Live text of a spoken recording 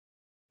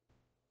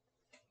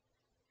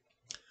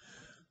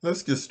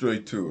Let's get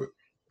straight to it.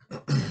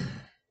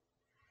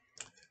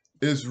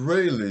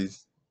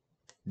 Israelis'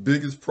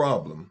 biggest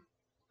problem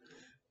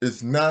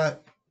is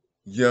not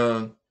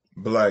young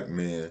black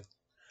men,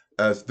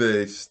 as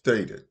they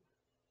stated.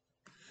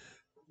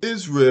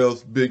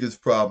 Israel's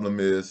biggest problem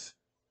is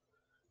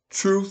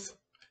truth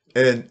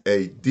and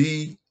a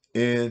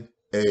DNA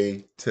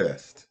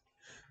test.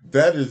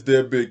 That is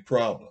their big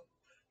problem.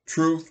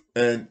 Truth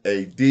and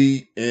a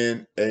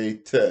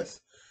DNA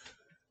test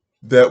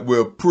that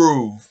will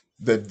prove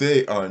that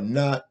they are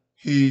not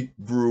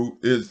Hebrew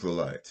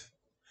Israelites.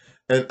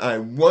 And I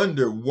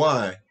wonder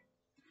why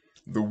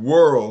the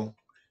world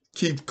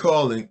keeps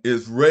calling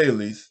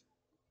Israelis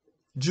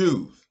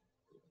Jews.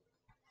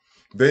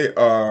 They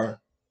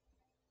are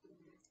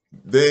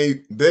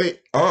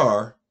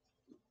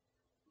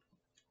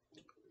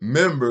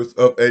members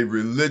of a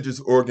religious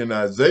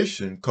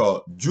organization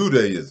called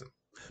Judaism,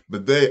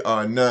 but they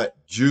are not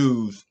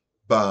Jews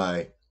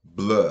by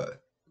blood.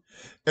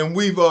 And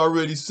we've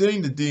already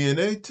seen the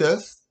DNA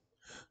test.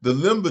 The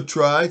Limba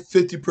tribe,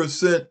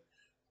 50%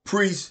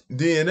 priest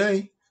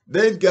DNA,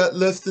 they've got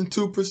less than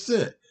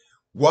 2%.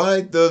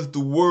 Why does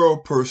the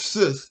world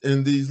persist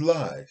in these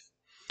lies?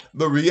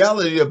 The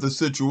reality of the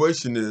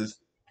situation is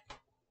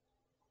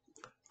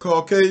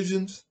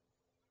Caucasians,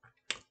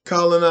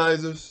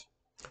 colonizers,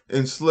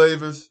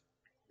 enslavers,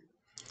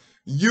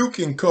 you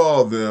can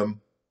call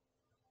them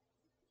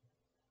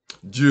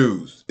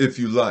Jews if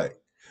you like.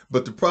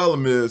 But the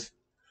problem is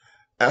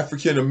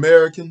African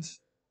Americans,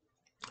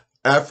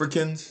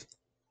 Africans,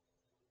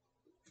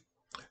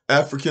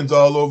 Africans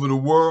all over the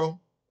world,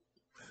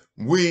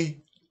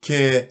 we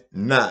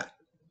cannot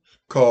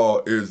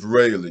call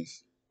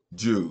Israelis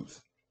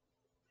Jews.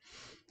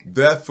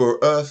 That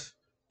for us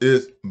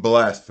is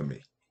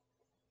blasphemy.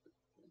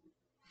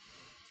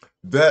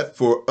 That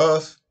for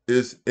us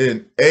is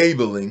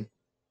enabling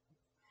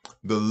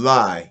the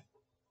lie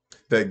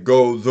that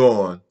goes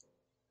on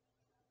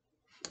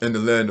in the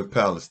land of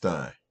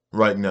Palestine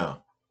right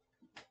now.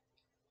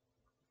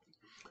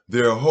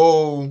 Their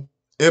whole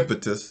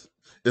impetus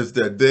is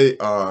that they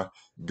are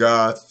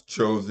God's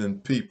chosen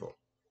people.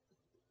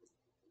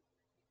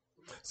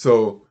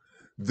 So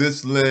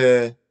this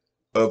land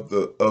of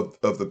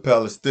the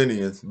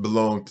Palestinians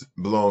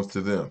belongs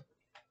to them.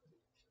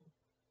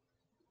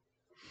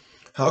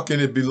 How can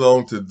it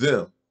belong to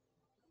them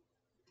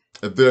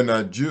if they're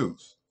not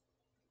Jews?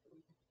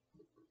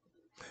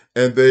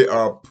 And they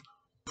are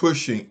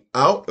pushing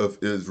out of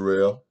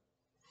Israel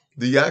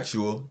the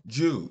actual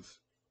Jews.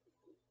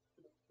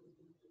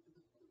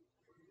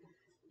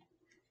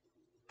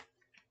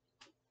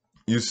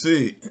 You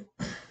see,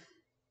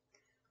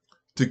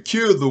 to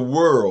cure the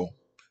world,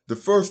 the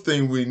first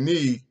thing we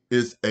need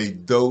is a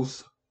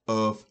dose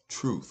of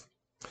truth.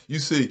 You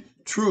see,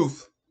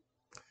 truth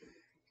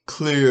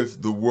clears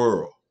the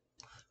world.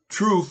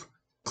 Truth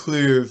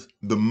clears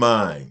the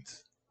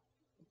minds.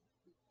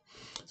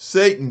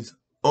 Satan's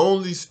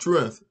only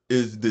strength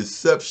is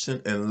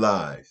deception and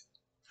lies.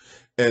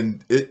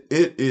 And it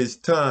is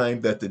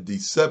time that the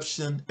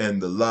deception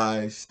and the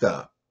lies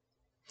stop.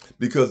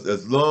 Because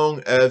as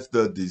long as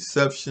the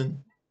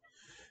deception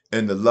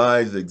and the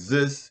lies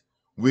exist,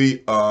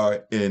 we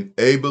are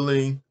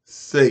enabling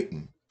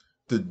Satan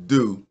to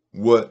do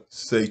what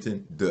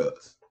Satan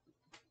does.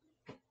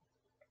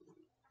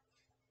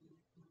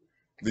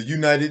 The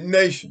United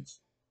Nations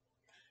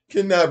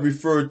cannot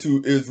refer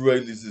to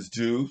Israelis as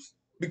Jews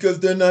because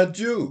they're not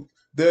Jews.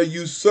 They're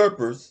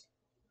usurpers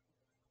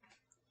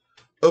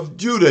of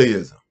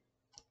Judaism,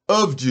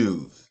 of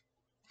Jews.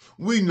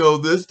 We know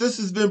this. This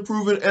has been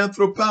proven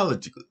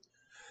anthropologically,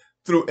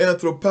 through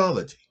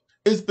anthropology.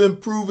 It's been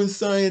proven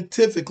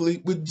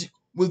scientifically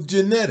with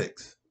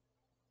genetics.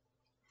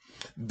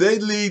 They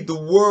lead the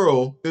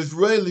world,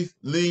 Israelis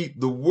lead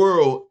the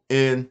world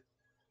in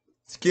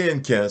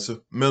skin cancer,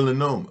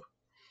 melanoma.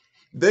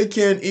 They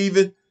can't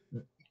even,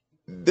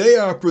 they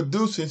are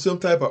producing some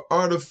type of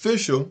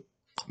artificial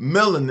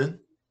melanin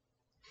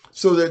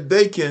so that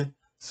they can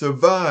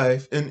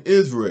survive in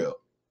Israel.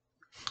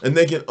 And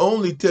they can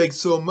only take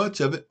so much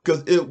of it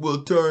because it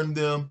will turn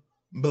them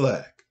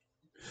black.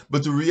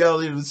 But the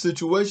reality of the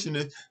situation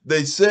is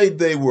they say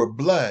they were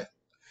black,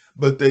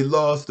 but they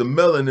lost the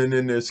melanin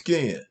in their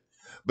skin.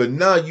 But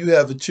now you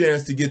have a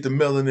chance to get the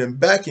melanin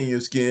back in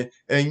your skin,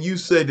 and you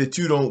say that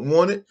you don't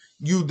want it.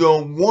 You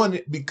don't want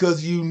it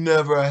because you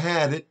never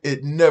had it.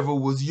 It never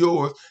was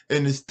yours,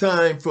 and it's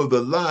time for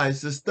the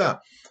lies to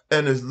stop.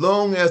 And as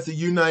long as the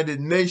United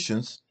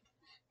Nations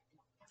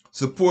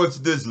supports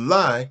this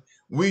lie,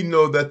 we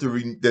know that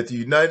the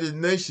United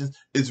Nations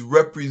is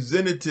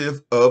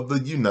representative of the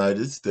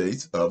United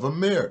States of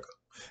America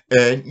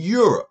and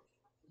Europe.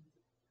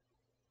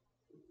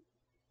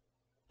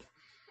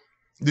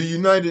 The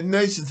United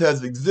Nations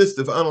has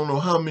existed for I don't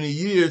know how many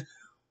years.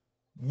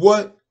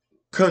 What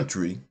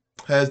country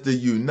has the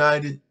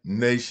United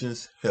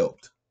Nations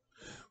helped?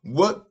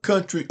 What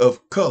country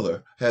of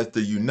color has the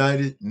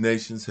United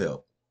Nations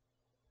helped?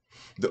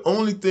 The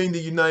only thing the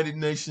United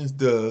Nations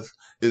does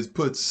is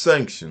put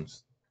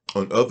sanctions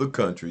on other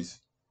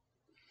countries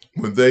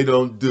when they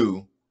don't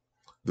do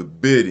the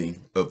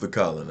bidding of the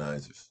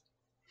colonizers.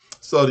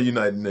 That's all the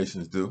United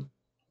Nations do.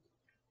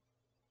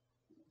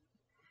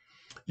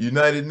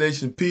 United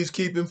Nations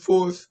peacekeeping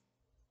force,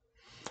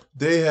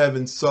 they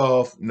haven't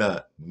solved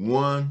not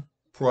one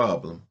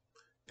problem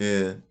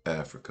in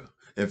Africa.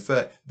 In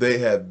fact, they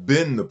have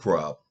been the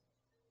problem.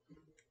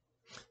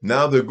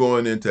 Now they're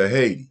going into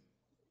Haiti.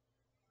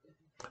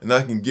 And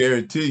I can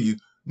guarantee you,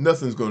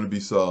 nothing's going to be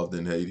solved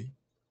in Haiti.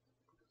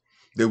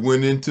 They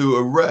went into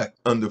Iraq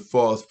under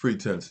false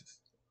pretenses.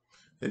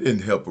 They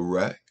didn't help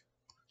Iraq,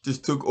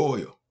 just took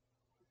oil.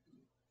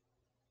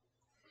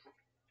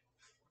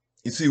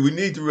 You see, we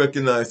need to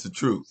recognize the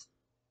truth.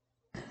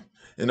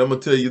 And I'm going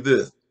to tell you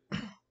this.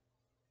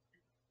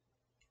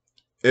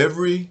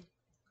 Every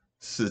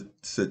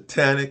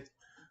satanic,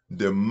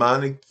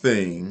 demonic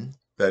thing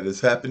that is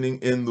happening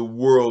in the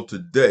world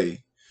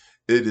today,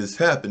 it is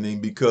happening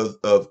because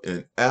of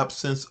an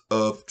absence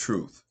of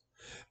truth.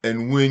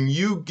 And when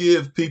you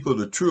give people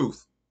the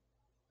truth,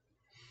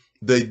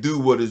 they do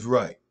what is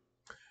right.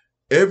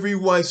 Every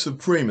white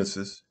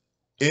supremacist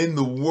in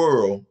the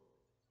world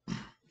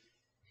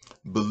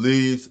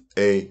believes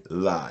a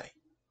lie.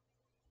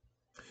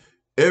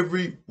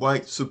 Every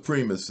white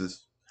supremacist,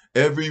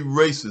 every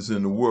racist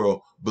in the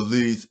world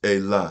believes a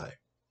lie.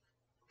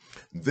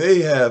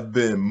 They have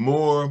been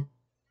more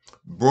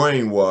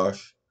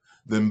brainwashed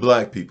than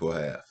black people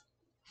have,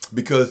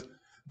 because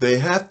they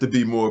have to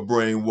be more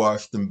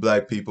brainwashed than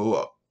black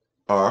people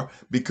are,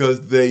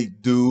 because they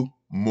do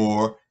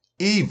more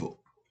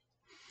evil.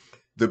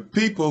 The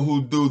people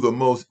who do the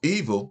most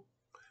evil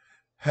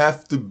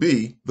have to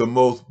be the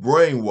most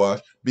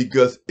brainwashed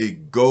because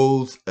it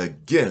goes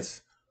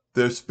against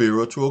their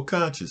spiritual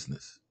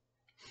consciousness.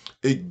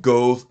 It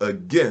goes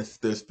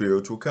against their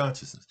spiritual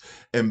consciousness.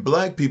 And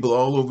black people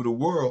all over the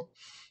world,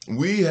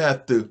 we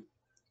have to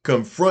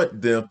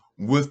confront them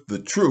with the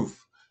truth.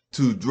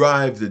 To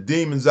drive the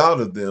demons out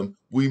of them,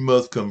 we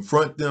must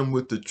confront them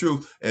with the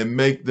truth and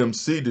make them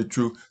see the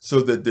truth so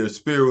that their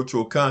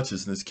spiritual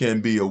consciousness can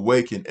be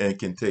awakened and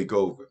can take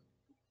over.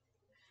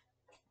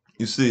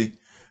 You see,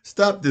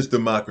 stop this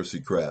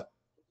democracy crap.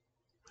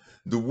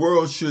 The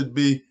world should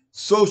be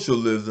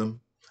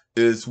socialism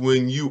is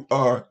when you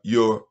are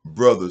your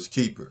brother's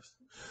keepers.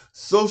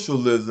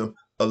 Socialism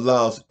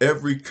allows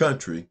every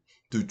country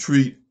to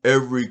treat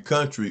every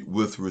country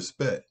with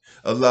respect,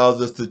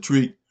 allows us to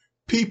treat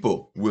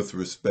people with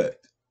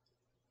respect.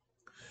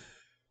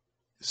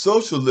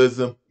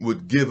 Socialism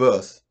would give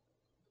us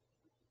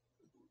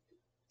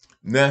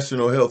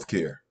national health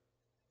care,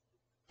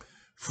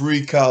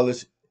 free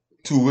college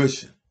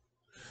tuition.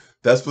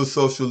 That's what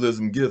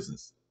socialism gives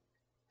us.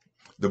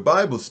 The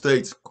Bible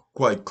states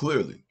quite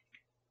clearly,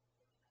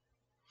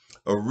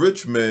 a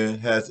rich man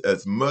has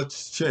as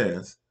much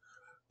chance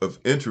of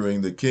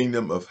entering the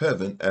kingdom of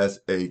heaven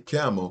as a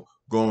camel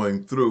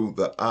going through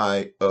the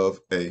eye of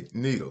a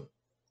needle.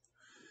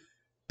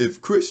 If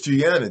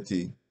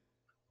Christianity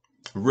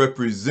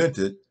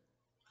represented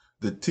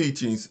the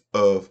teachings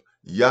of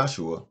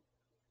Yahshua,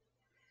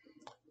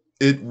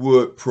 it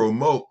would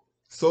promote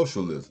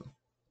socialism.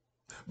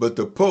 But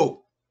the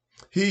Pope,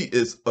 he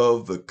is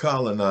of the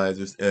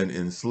colonizers and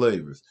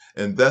enslavers,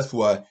 and that's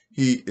why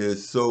he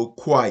is so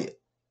quiet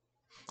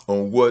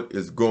on what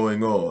is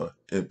going on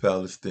in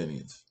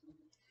Palestinians.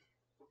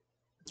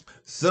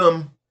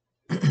 Some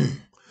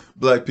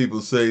black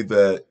people say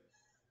that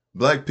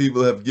black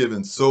people have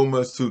given so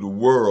much to the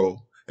world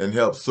and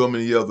helped so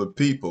many other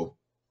people,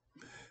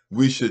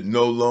 we should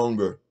no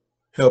longer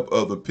help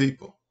other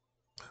people.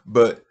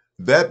 But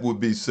that would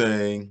be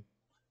saying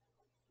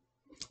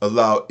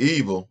allow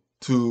evil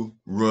to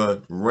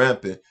run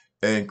rampant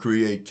and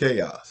create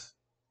chaos.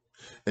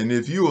 And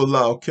if you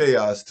allow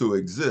chaos to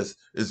exist,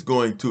 it's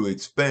going to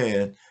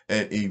expand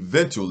and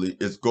eventually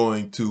it's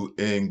going to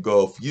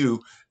engulf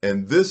you.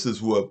 And this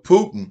is what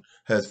Putin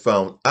has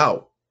found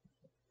out,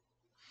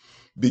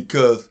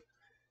 because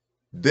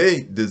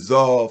they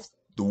dissolved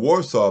the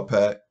Warsaw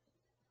Pact.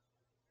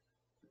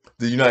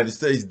 The United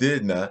States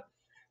did not.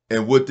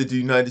 And what did the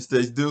United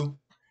States do?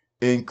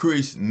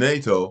 Increase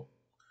NATO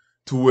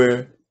to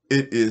where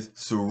it is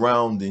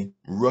surrounding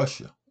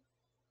Russia.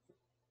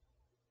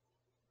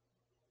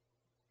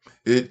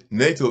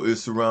 NATO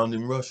is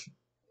surrounding Russia.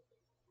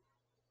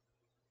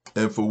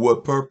 And for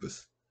what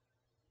purpose?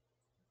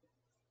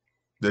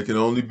 There can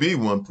only be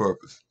one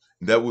purpose.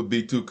 That would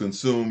be to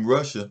consume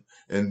Russia,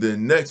 and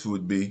then next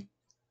would be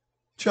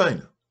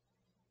China.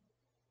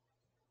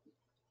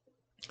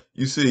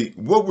 You see,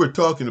 what we're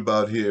talking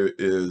about here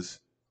is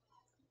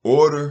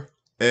order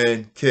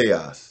and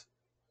chaos.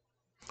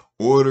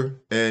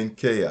 Order and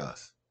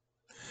chaos.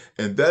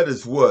 And that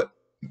is what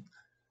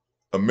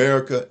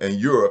America and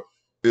Europe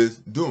is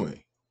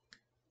doing,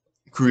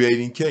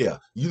 creating chaos.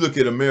 You look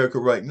at America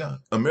right now,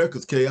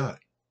 America's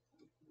chaotic.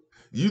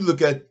 You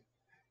look at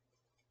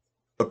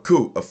a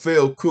coup, a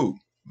failed coup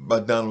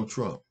by Donald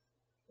Trump.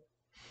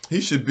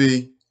 He should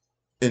be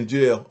in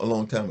jail a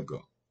long time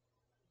ago.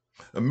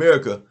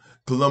 America,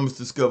 Columbus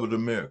discovered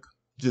America.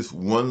 Just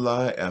one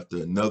lie after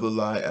another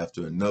lie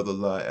after another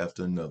lie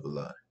after another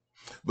lie.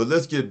 But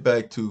let's get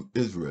back to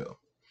Israel.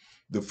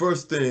 The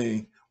first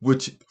thing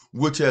which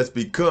has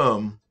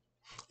become,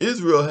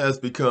 Israel has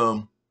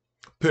become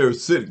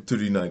parasitic to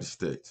the United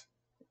States.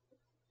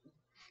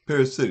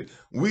 Parasitic.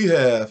 We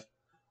have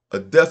a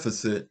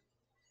deficit.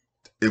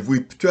 If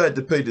we tried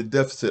to pay the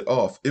deficit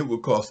off, it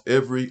would cost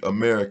every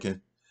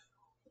American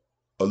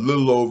a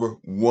little over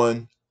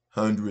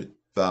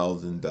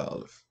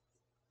 $100,000.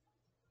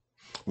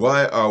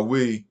 Why are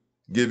we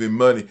giving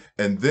money?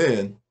 And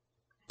then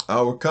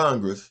our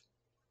Congress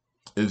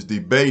is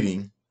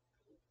debating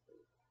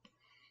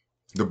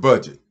the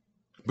budget,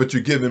 but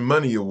you're giving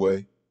money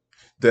away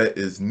that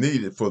is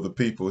needed for the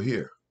people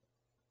here.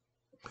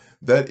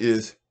 That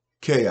is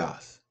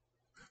chaos.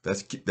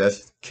 That's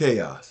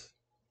chaos.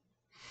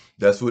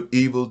 That's what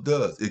evil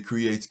does. It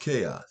creates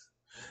chaos.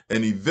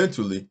 And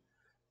eventually,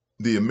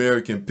 the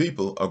American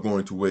people are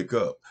going to wake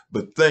up.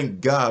 But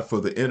thank God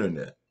for the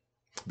internet,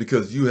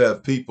 because you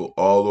have people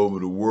all over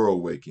the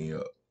world waking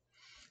up,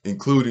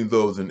 including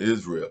those in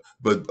Israel.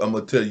 But I'm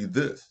going to tell you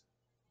this.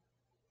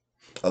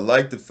 I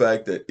like the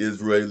fact that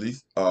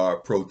Israelis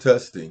are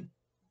protesting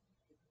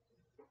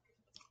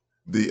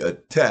the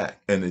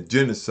attack and the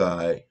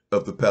genocide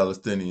of the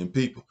Palestinian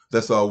people.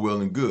 That's all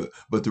well and good.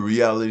 But the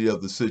reality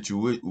of the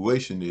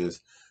situation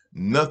is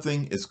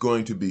nothing is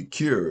going to be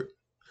cured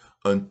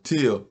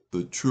until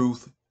the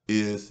truth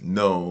is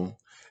known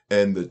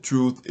and the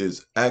truth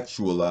is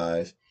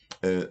actualized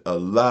and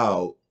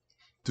allowed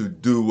to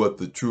do what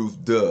the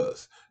truth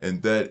does,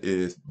 and that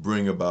is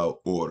bring about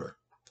order.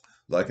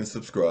 Like and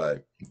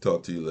subscribe.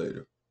 Talk to you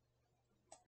later.